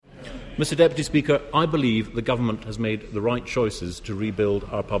Mr Deputy Speaker, I believe the government has made the right choices to rebuild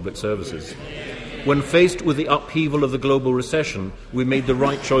our public services. When faced with the upheaval of the global recession, we made the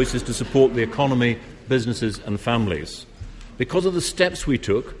right choices to support the economy, businesses and families. Because of the steps we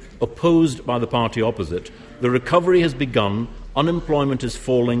took, opposed by the party opposite, the recovery has begun, unemployment is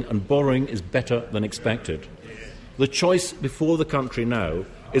falling and borrowing is better than expected. The choice before the country now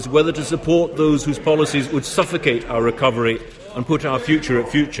is whether to support those whose policies would suffocate our recovery and put our future at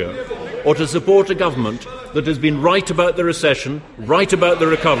future, or to support a government that has been right about the recession, right about the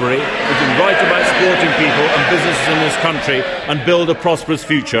recovery, has been right about supporting people and businesses in this country and build a prosperous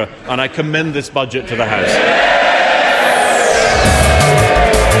future. And I commend this budget to the House.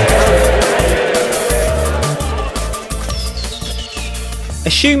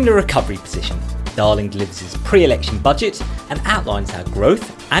 Assume the recovery position. Darling delivers his pre-election budget and outlines how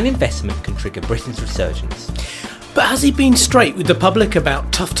growth and investment can trigger Britain's resurgence. But has he been straight with the public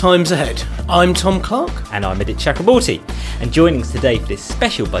about tough times ahead? I'm Tom Clark. And I'm Edith Chakraborty. And joining us today for this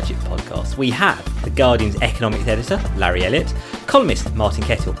special budget podcast, we have The Guardian's economics editor, Larry Elliott, columnist Martin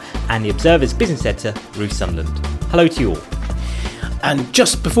Kettle, and The Observer's business editor, Ruth Sunderland. Hello to you all. And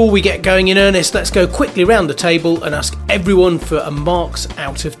just before we get going in earnest, let's go quickly round the table and ask everyone for a marks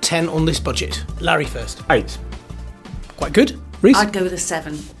out of 10 on this budget. Larry first. 8. Quite good. Reece? I'd go with a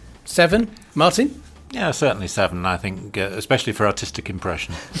 7. 7. Martin? Yeah, certainly 7, I think, especially for artistic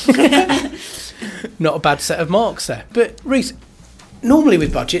impression. Not a bad set of marks there. But Reece, normally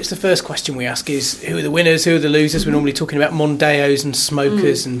with budgets, the first question we ask is who are the winners, who are the losers? We're normally talking about Mondeos and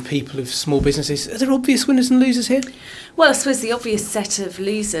smokers and people of small businesses. Are there obvious winners and losers here? Well, I suppose the obvious set of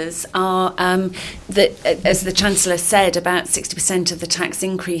losers are that, as the Chancellor said, about 60% of the tax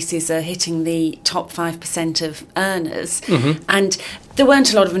increases are hitting the top 5% of earners. Mm-hmm. And there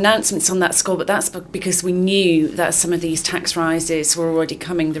weren't a lot of announcements on that score, but that's because we knew that some of these tax rises were already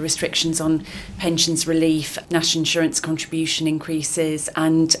coming. The restrictions on pensions relief, national insurance contribution increases,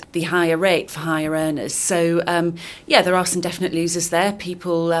 and the higher rate for higher earners. So, there are some definite losers there.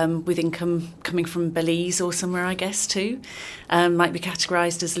 People with income coming from Belize or somewhere, I guess, too. Might be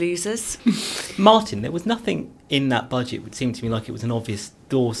categorised as losers. Martin, there was nothing in that budget which seemed to me like it was an obvious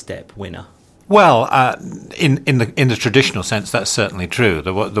doorstep winner. Well, in the traditional sense, that's certainly true.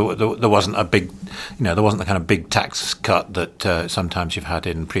 There wasn't a big, there wasn't the kind of big tax cut that sometimes you've had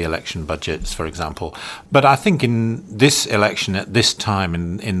in pre-election budgets, for example. But I think in this election, at this time,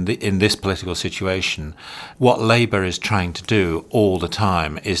 in this political situation, what Labour is trying to do all the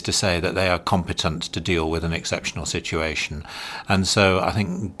time is to say that they are competent to deal with an exceptional situation, and so I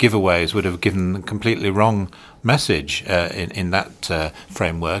think giveaways would have given a completely wrong message in that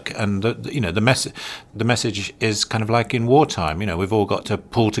framework, and the message is kind of like in wartime. We've all got to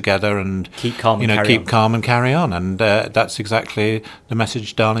pull together and keep calm and carry on, and that's exactly the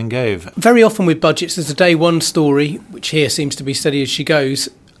message Darling gave. Very often with budgets, there's a day one story, which here seems to be steady as she goes,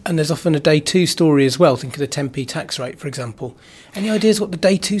 and there's often a day two story as well. Think of the 10p tax rate, for example. Any ideas what the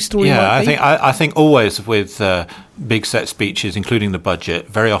day two story might be? I think always with big set speeches, including the budget,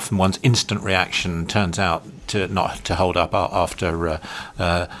 very often one's instant reaction turns out to not to hold up after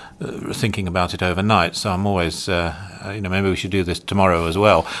thinking about it overnight. So I'm always, maybe we should do this tomorrow as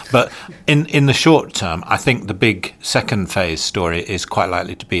well. But in the short term, I think the big second phase story is quite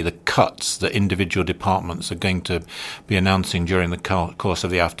likely to be the cuts that individual departments are going to be announcing during the course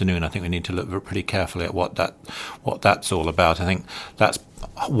of the afternoon. I think we need to look pretty carefully at what that's all about. I think that's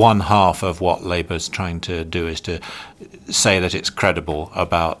one half of what Labour's trying to do, is to say that it's credible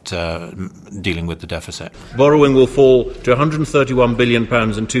about dealing with the deficit. Borrowing will fall to £131 billion in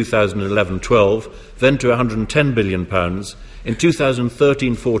 2011-12, then to £110 billion. In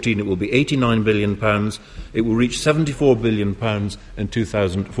 2013-14 it will be £89 billion. It will reach £74 billion in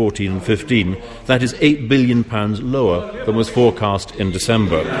 2014-15. That is £8 billion lower than was forecast in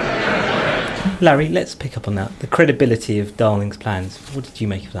December. Larry, let's pick up on that. The credibility of Darling's plans. What did you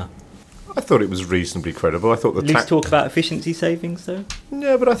make of that? I thought it was reasonably credible. I thought the loose talk about efficiency savings, though.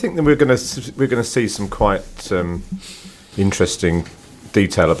 Yeah, but I think that we're going to see some quite interesting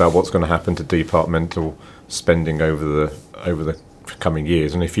detail about what's going to happen to departmental spending over the coming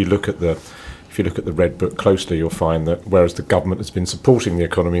years. And if you look at the Red Book closely, you'll find that whereas the government has been supporting the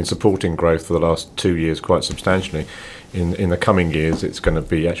economy and supporting growth for the last 2 years quite substantially, in the coming years it's going to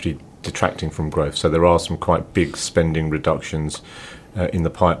be actually detracting from growth. So there are some quite big spending reductions in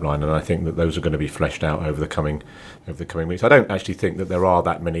the pipeline, and I think that those are going to be fleshed out over the coming weeks. I don't actually think that there are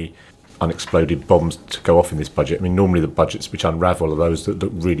that many unexploded bombs to go off in this budget. I mean, normally the budgets which unravel are those that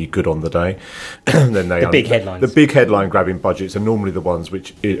look really good on the day. And then the big headlines. The big headline-grabbing budgets are normally the ones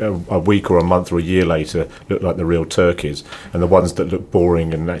which a week or a month or a year later look like the real turkeys, and the ones that look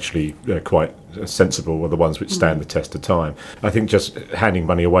boring and actually quite sensible are the ones which stand the test of time. I think just handing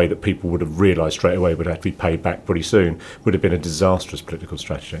money away that people would have realised straight away would have to be paid back pretty soon would have been a disastrous political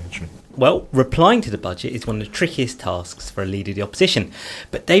strategy, actually. Well, replying to the budget is one of the trickiest tasks for a leader of the opposition,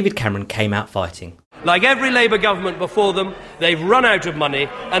 but David Cameron came out fighting. Like every Labour government before them, they've run out of money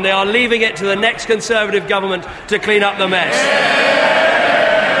and they are leaving it to the next Conservative government to clean up the mess.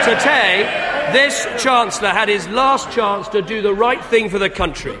 Today, this Chancellor had his last chance to do the right thing for the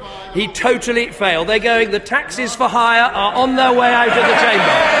country. He totally failed. They're going, the taxes for hire are on their way out of the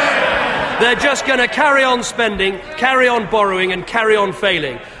chamber. They're just going to carry on spending, carry on borrowing and carry on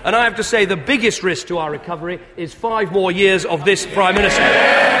failing. And I have to say the biggest risk to our recovery is 5 more years of this Prime Minister.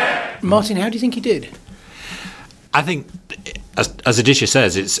 Martin, how do you think he did? I think, as Aditya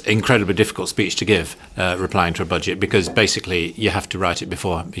says, it's an incredibly difficult speech to give, replying to a budget, because basically you have to write it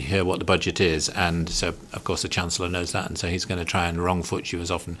before you hear what the budget is, and so, of course, the Chancellor knows that, and so he's going to try and wrong-foot you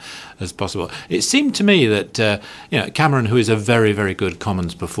as often as possible. It seemed to me that Cameron, who is a very, very good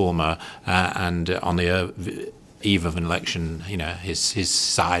Commons performer, and on the eve of an election, his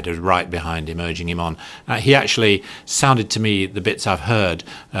side are right behind him, urging him on. He actually sounded to me, the bits I've heard,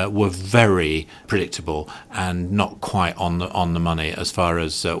 were very predictable and not quite on the money as far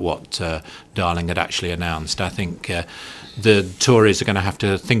as what Darling had actually announced. I think the Tories are going to have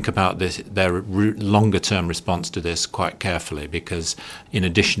to think about their longer-term response to this quite carefully, because in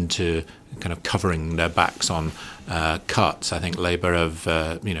addition to kind of covering their backs on cuts, I think Labour have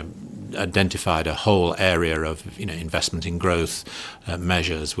identified a whole area of investment in growth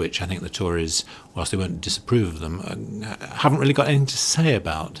measures, which I think the Tories, whilst they won't disapprove of them, haven't really got anything to say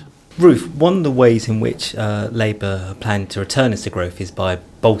about. Ruth, one of the ways in which Labour plan to return us to growth is by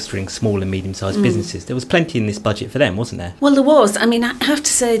bolstering small and medium-sized businesses. There was plenty in this budget for them, wasn't there? Well, there was. I mean, I have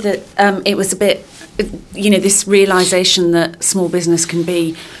to say that it was a bit, this realisation that small business can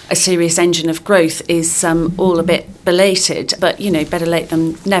be a serious engine of growth is all a bit belated, but, better late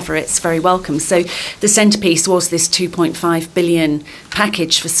than never. It's very welcome. So the centrepiece was this 2.5 billion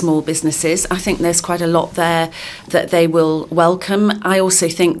package for small businesses. I think there's quite a lot there that they will welcome. I also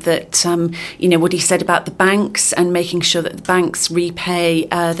think that, what he said about the banks and making sure that the banks repay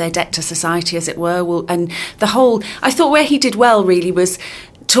their debt to society, as it were, I thought where he did well really was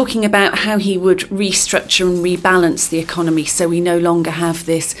talking about how he would restructure and rebalance the economy so we no longer have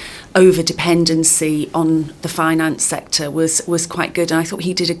this over-dependency on the finance sector was quite good. And I thought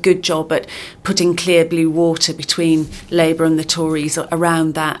he did a good job at putting clear blue water between Labour and the Tories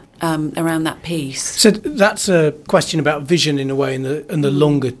around that piece. So that's a question about vision in a way in the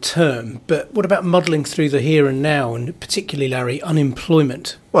longer term. But what about muddling through the here and now, and particularly, Larry,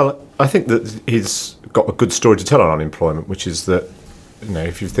 unemployment? Well, I think that he's got a good story to tell on unemployment, which is that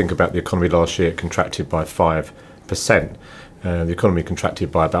if you think about the economy last year, it contracted by 5%. The economy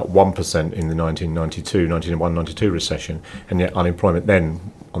contracted by about 1% in the 1991-92 recession, and yet unemployment then,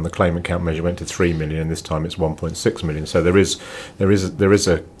 on the claimant count measure, went to 3 million, and this time it's 1.6 million. So there is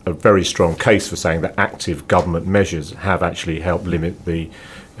a very strong case for saying that active government measures have actually helped limit the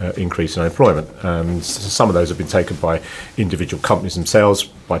increase in unemployment. Some of those have been taken by individual companies themselves,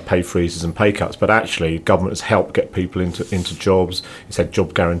 by pay freezes and pay cuts, but actually government has helped get people into jobs. It's had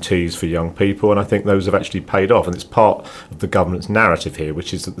job guarantees for young people, and I think those have actually paid off, and it's part of the government's narrative here,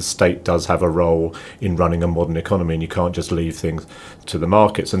 which is that the state does have a role in running a modern economy, and you can't just leave things to the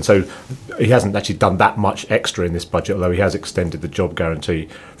markets. And so he hasn't actually done that much extra in this budget, although he has extended the job guarantee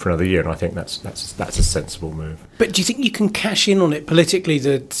for another year, and I think that's a sensible move. But do you think you can cash in on it politically,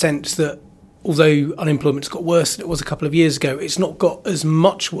 the sense that although unemployment's got worse than it was a couple of years ago, it's not got as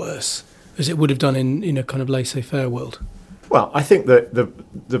much worse as it would have done in a kind of laissez-faire world? Well, I think that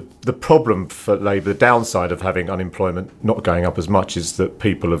the problem for Labour, the downside of having unemployment not going up as much, is that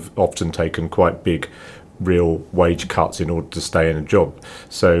people have often taken quite big real wage cuts in order to stay in a job.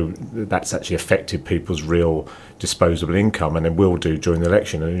 So that's actually affected people's real disposable income, and it will do during the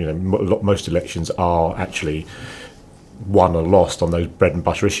election. And most elections are actually won or lost on those bread and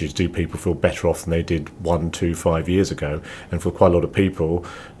butter issues. Do people feel better off than they did 1, 2, 5 years ago? And for quite a lot of people,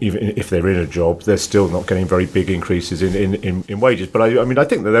 even if they're in a job, they're still not getting very big increases in wages. But I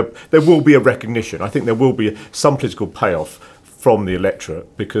think that there will be a recognition. I think there will be some political payoff from the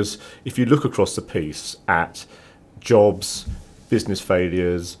electorate, because if you look across the piece at jobs, business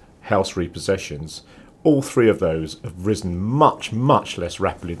failures, house repossessions, all three of those have risen much, much less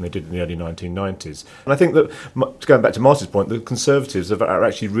rapidly than they did in the early 1990s. And I think that, going back to Martin's point, the Conservatives are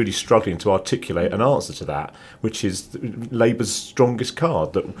actually really struggling to articulate an answer to that, which is Labour's strongest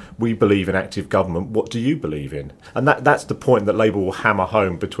card, that we believe in active government. What do you believe in? And that's the point that Labour will hammer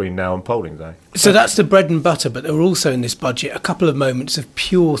home between now and polling day. So that's the bread and butter, but there were also in this budget a couple of moments of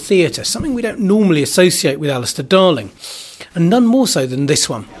pure theatre, something we don't normally associate with Alistair Darling, and none more so than this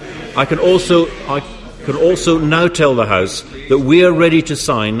one. I can also now tell the House that we are ready to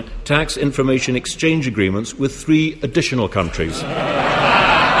sign tax information exchange agreements with 3 additional countries.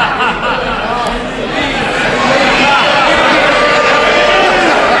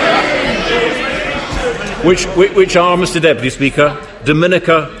 which are, Mr. Deputy Speaker,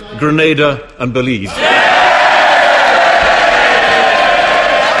 Dominica, Grenada and Belize.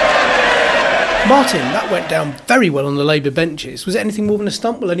 Martin, that went down very well on the Labour benches. Was it anything more than a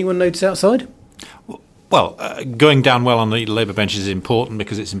stump? Will anyone notice outside? Well, going down well on the Labour bench is important,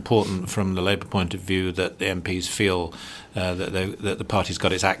 because it's important from the Labour point of view that the MPs feel that the party's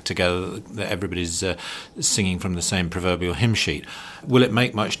got its act together, that everybody's singing from the same proverbial hymn sheet. Will it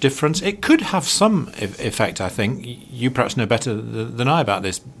make much difference? It could have some effect, I think. You perhaps know better than I about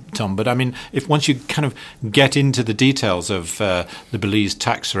this, Tom, but I mean, if once you kind of get into the details of the Belize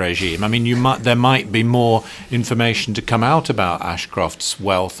tax regime, I mean, there might be more information to come out about Ashcroft's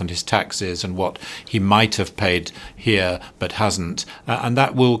wealth and his taxes and what he might have paid here but hasn't, and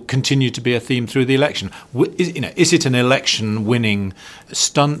that will continue to be a theme through the election. Is it an election-winning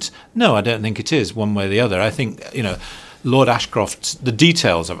stunt? No, I don't think it is, one way or the other. I think, Lord Ashcroft, the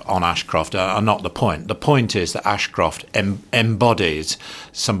details on Ashcroft are not the point. The point is that Ashcroft embodies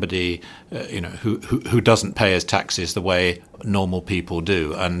somebody, who doesn't pay his taxes the way normal people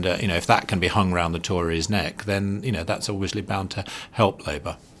do. And, if that can be hung round the Tories' neck, then, that's obviously bound to help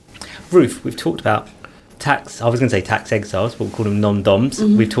Labour. Ruth, we've talked about tax, I was going to say tax exiles, but we'll call them non-doms.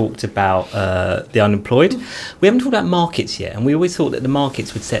 Mm-hmm. We've talked about the unemployed. Mm-hmm. We haven't talked about markets yet, and we always thought that the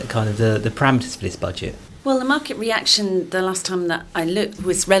markets would set kind of the parameters for this budget. Well, the market reaction the last time that I looked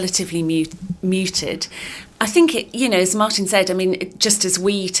was relatively muted. I think, as Martin said, I mean, just as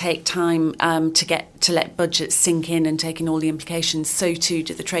we take time to let budgets sink in and take in all the implications, so too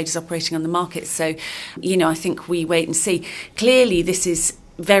do the traders operating on the market. So, I think we wait and see. Clearly, this is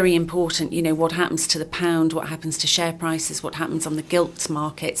very important, what happens to the pound, what happens to share prices, what happens on the gilts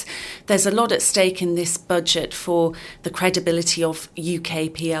markets. There's a lot at stake in this budget for the credibility of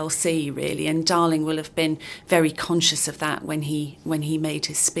UK PLC, really, and Darling will have been very conscious of that when he made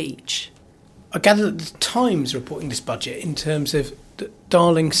his speech. I gather that the Times are reporting this budget in terms of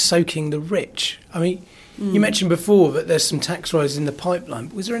Darling soaking the rich. I mean, you mentioned before that there's some tax rises in the pipeline,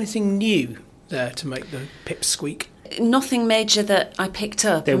 but was there anything new there to make the pips squeak? Nothing major that I picked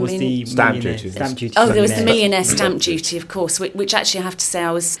up. There was the stamp duty. Oh, there was the millionaire stamp duty, of course, which actually I have to say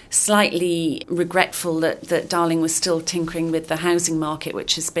I was slightly regretful that Darling was still tinkering with the housing market,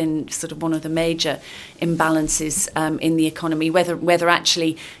 which has been sort of one of the major imbalances in the economy. Whether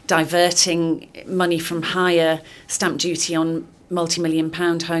actually diverting money from higher stamp duty on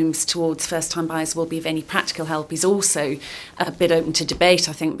multi-million-pound homes towards first-time buyers will be of any practical help is also a bit open to debate,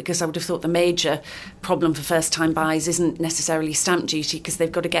 I think, because I would have thought the major problem for first-time buyers isn't necessarily stamp duty, because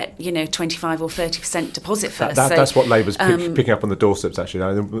they've got to get 25 or 30% deposit first. That's what Labour's picking up on the doorsteps, actually.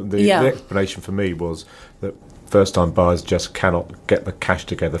 The explanation for me was that first-time buyers just cannot get the cash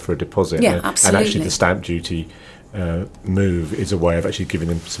together for a deposit. Yeah, absolutely. And actually the stamp duty move is a way of actually giving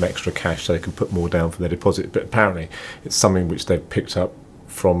them some extra cash so they can put more down for their deposit. But apparently it's something which they've picked up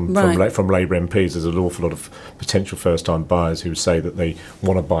from Labour MPs. There's an awful lot of potential first-time buyers who say that they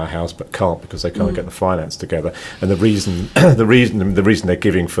want to buy a house but can't because they can't get the finance together. And the reason they're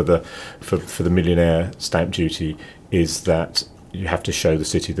giving for the millionaire stamp duty is that you have to show the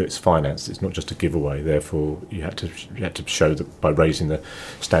city that it's financed. It's not just a giveaway. Therefore, you had to show that by raising the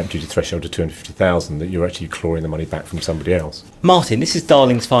stamp duty threshold to 250,000 that you're actually clawing the money back from somebody else. Martin, this is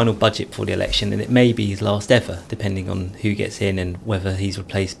Darling's final budget for the election, and it may be his last ever, depending on who gets in and whether he's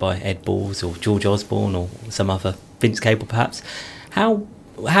replaced by Ed Balls or George Osborne or some other Vince Cable, perhaps. How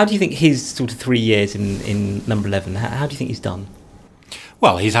do you think his sort of 3 years in number 11? How do you think he's done?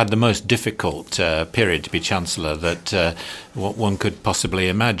 Well, he's had the most difficult period to be Chancellor that what one could possibly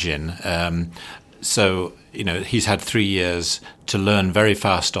imagine. So he's had 3 years to learn very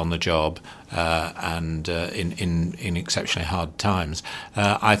fast on the job, and in exceptionally hard times.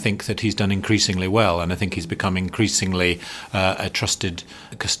 I think that he's done increasingly well, and I think he's become increasingly a trusted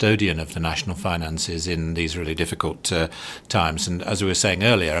custodian of the national finances in these really difficult times. And as we were saying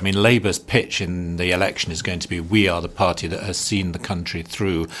earlier, I mean, Labour's pitch in the election is going to be, we are the party that has seen the country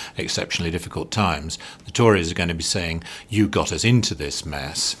through exceptionally difficult times. The Tories are going to be saying, you got us into this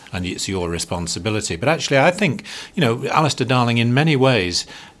mess, and it's your responsibility. But actually, I think, Alistair Darling, in many ways,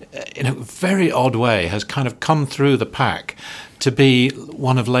 in a very odd way, has kind of come through the pack to be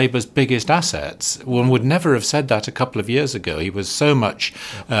one of Labour's biggest assets. One would never have said that a couple of years ago. He was so much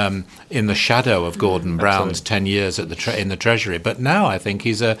in the shadow of Gordon Brown's 10 years at in the Treasury. But now I think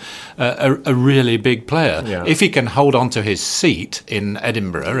he's a really big player. Yeah. If he can hold on to his seat in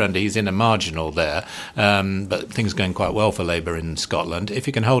Edinburgh, and he's in a marginal there, but things are going quite well for Labour in Scotland, if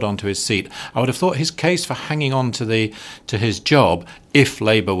he can hold on to his seat, I would have thought his case for hanging on to his job, if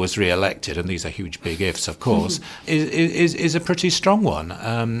Labour was re-elected, and these are huge big ifs, of course, is a pretty strong one.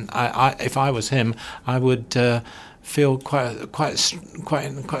 If I was him, I would feel quite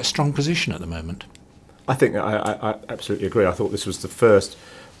a strong position at the moment. I think I absolutely agree. I thought this was the first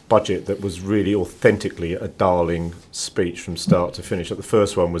budget that was really authentically a Darling speech from start to finish. Like the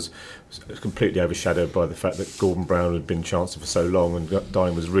first one was completely overshadowed by the fact that Gordon Brown had been Chancellor for so long, and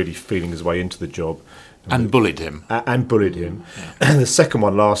Darling was really feeling his way into the job. And bullied him. And bullied him. Yeah. The second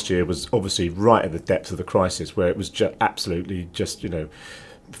one last year was obviously right at the depth of the crisis, where it was absolutely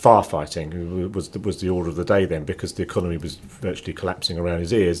firefighting was the order of the day then, because the economy was virtually collapsing around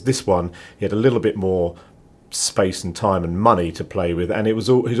his ears. This one, he had a little bit more space and time and money to play with, and he's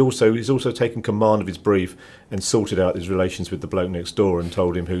also taken command of his brief and sorted out his relations with the bloke next door and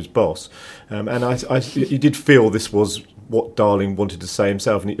told him who's boss. And you did feel this was what Darling wanted to say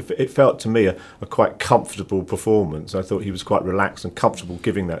himself, and it felt to me a quite comfortable performance. I thought he was quite relaxed and comfortable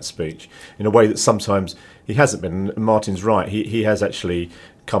giving that speech in a way that sometimes he hasn't been. And Martin's right, he has actually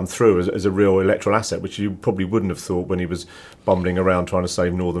come through as a real electoral asset, which you probably wouldn't have thought when he was bumbling around trying to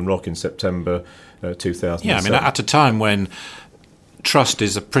save Northern Rock in September 2007. Yeah, I mean, at a time when trust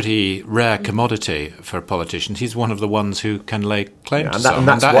is a pretty rare commodity for politicians, he's one of the ones who can lay claim to some.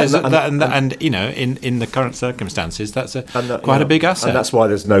 And in the current circumstances, that's quite a big asset. And that's why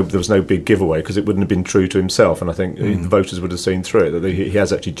there was no big giveaway, because it wouldn't have been true to himself. And I think the voters would have seen through it that he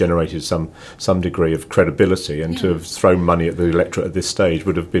has actually generated some degree of credibility, and to have thrown money at the electorate at this stage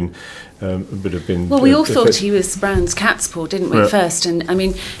would have been. Well, we all thought he was Brown's cat's paw, didn't we, at first? And I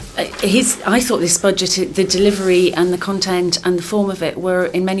mean, I thought this budget, the delivery and the content and the form of it were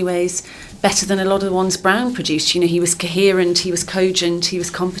in many ways better than a lot of the ones Brown produced. He was coherent, he was cogent, he was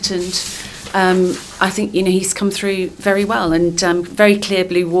competent. I think he's come through very well, and very clear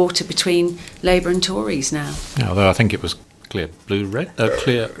blue water between Labour and Tories now. Yeah, although I think it was clear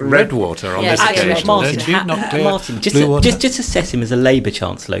red water on this occasion. Martin, just to set him as a Labour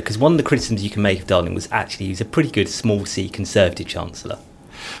Chancellor, because one of the criticisms you can make of Darling was actually he's a pretty good small C Conservative Chancellor.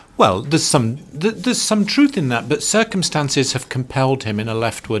 Well, there's some truth in that, but circumstances have compelled him in a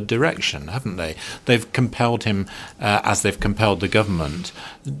leftward direction, haven't they? They've compelled him, as they've compelled the government,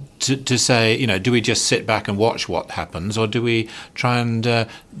 to say, do we just sit back and watch what happens, or do we try and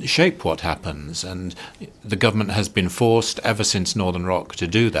shape what happens? And the government has been forced ever since Northern Rock to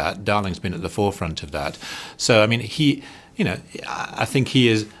do that. Darling's been at the forefront of that. So, I mean, I think he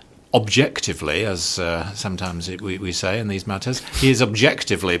is objectively, as sometimes we say in these matters, he is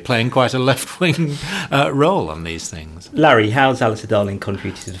objectively playing quite a left-wing role on these things. Larry, how's Alistair Darling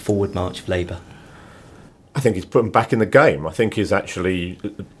contributed to the forward march of Labour? I think he's put them back in the game. I think he's actually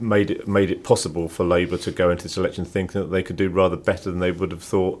made it possible for Labour to go into this election thinking that they could do rather better than they would have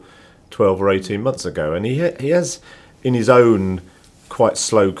thought 12 or 18 months ago. And he has, in his own quite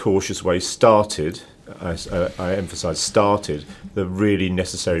slow, cautious way, started the really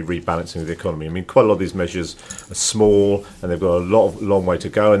necessary rebalancing of the economy. I mean, quite a lot of these measures are small, and they've got a long way to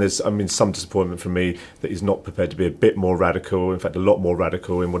go. And there's, some disappointment from me that he's not prepared to be a bit more radical. In fact, a lot more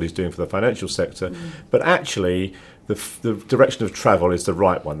radical in what he's doing for the financial sector. But actually, the direction of travel is the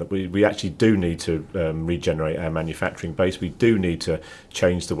right one. That we actually do need to regenerate our manufacturing base. We do need to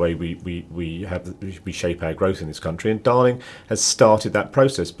change the way we shape our growth in this country. And Darling has started that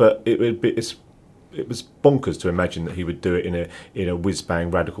process. But it's bonkers to imagine that he would do it in a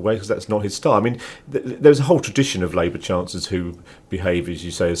whiz-bang radical way, because that's not his style. I mean, there's a whole tradition of Labour chancellors who behave, as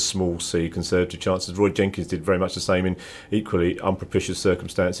you say, as small C Conservative chancellors. Roy Jenkins did very much the same in equally unpropitious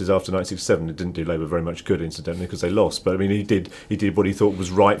circumstances after 1967. It didn't do Labour very much good, incidentally, because they lost. But I mean, he did what he thought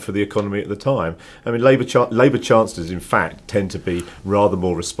was right for the economy at the time. I mean, Labour chancellors, in fact, tend to be rather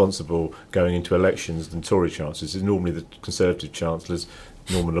more responsible going into elections than Tory chancellors. It's normally the Conservative chancellors.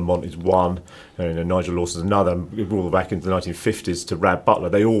 Norman Lamont is one, Nigel Lawson's another. All back into the 1950s to Rab Butler,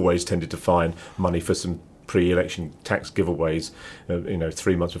 they always tended to find money for some pre-election tax giveaways,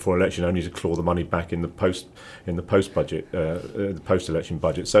 3 months before election, only to claw the money back in the post-budget, the post-election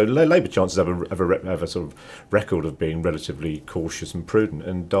budget. So Labour chancellors have a sort of record of being relatively cautious and prudent,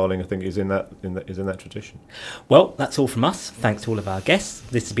 and Darling, I think, is in that tradition. Well, that's all from us. Thanks to all of our guests.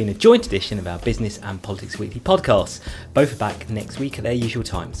 This has been a joint edition of our Business and Politics Weekly podcasts. Both are back next week at their usual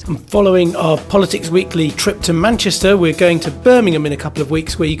times. And following our Politics Weekly trip to Manchester, we're going to Birmingham in a couple of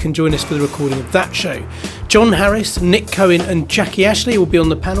weeks, where you can join us for the recording of that show. John Harris, Nick Cohen and Jackie Ashley will be on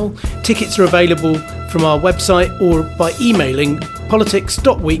the panel. Tickets are available from our website or by emailing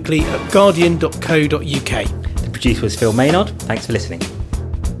politics.weekly@guardian.co.uk. The producer was Phil Maynard. Thanks for listening.